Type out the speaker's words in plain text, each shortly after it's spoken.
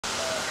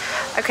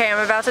Okay,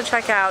 I'm about to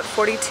check out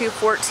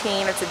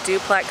 4214. It's a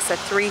duplex, a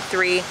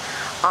 3-3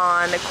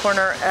 on the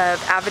corner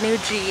of Avenue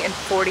G and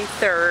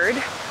 43rd,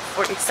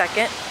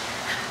 42nd.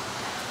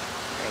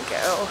 There we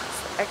go.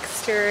 It's the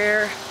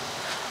exterior.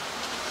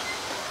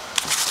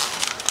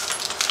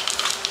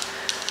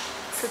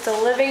 So it's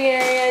a living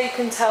area. You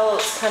can tell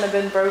it's kind of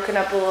been broken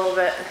up a little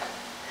bit.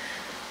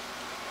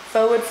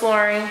 Faux wood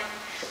flooring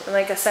and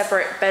like a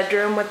separate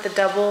bedroom with the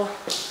double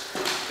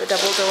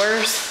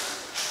doors.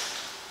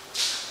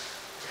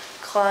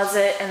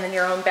 Closet, and then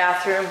your own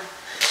bathroom,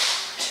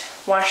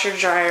 washer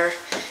dryer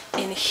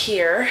in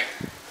here.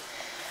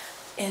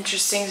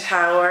 Interesting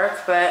tile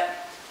work, but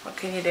what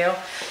can you do?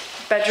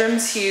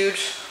 Bedroom's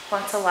huge,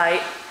 lots of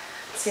light,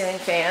 ceiling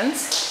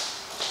fans.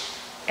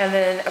 And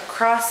then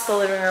across the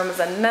living room is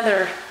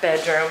another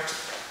bedroom,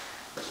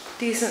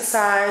 decent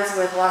size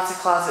with lots of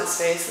closet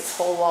space, this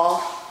whole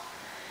wall.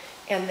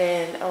 And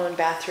then own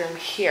bathroom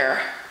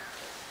here.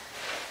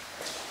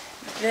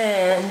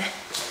 Then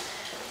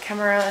come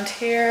around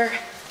here.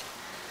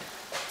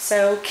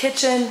 So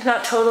kitchen,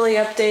 not totally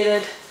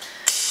updated,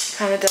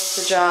 kind of does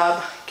the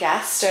job.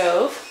 Gas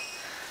stove,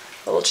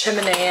 little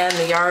chimney in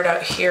the yard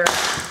out here.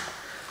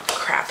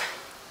 Crap,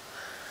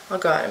 I'll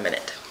go out in a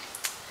minute.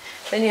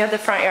 Then you have the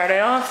front yard. I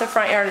don't know if the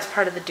front yard is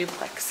part of the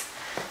duplex.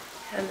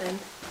 And then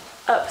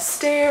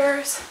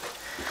upstairs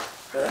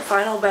for the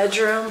final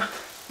bedroom.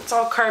 It's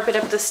all carpet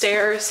up the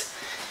stairs.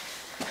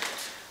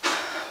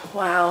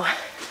 Wow,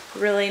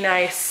 really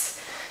nice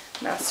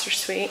master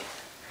suite.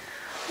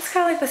 It's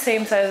kind of like the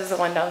same size as the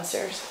one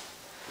downstairs.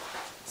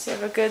 So you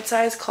have a good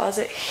sized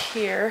closet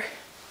here.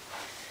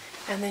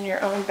 And then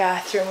your own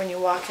bathroom when you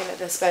walk into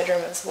this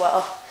bedroom as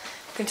well.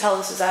 You can tell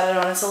this was added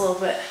on. It's a little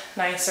bit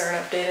nicer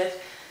and updated.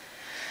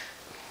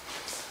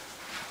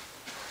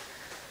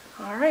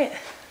 All right,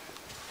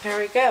 there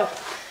we go.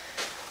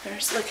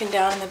 There's looking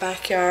down in the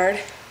backyard.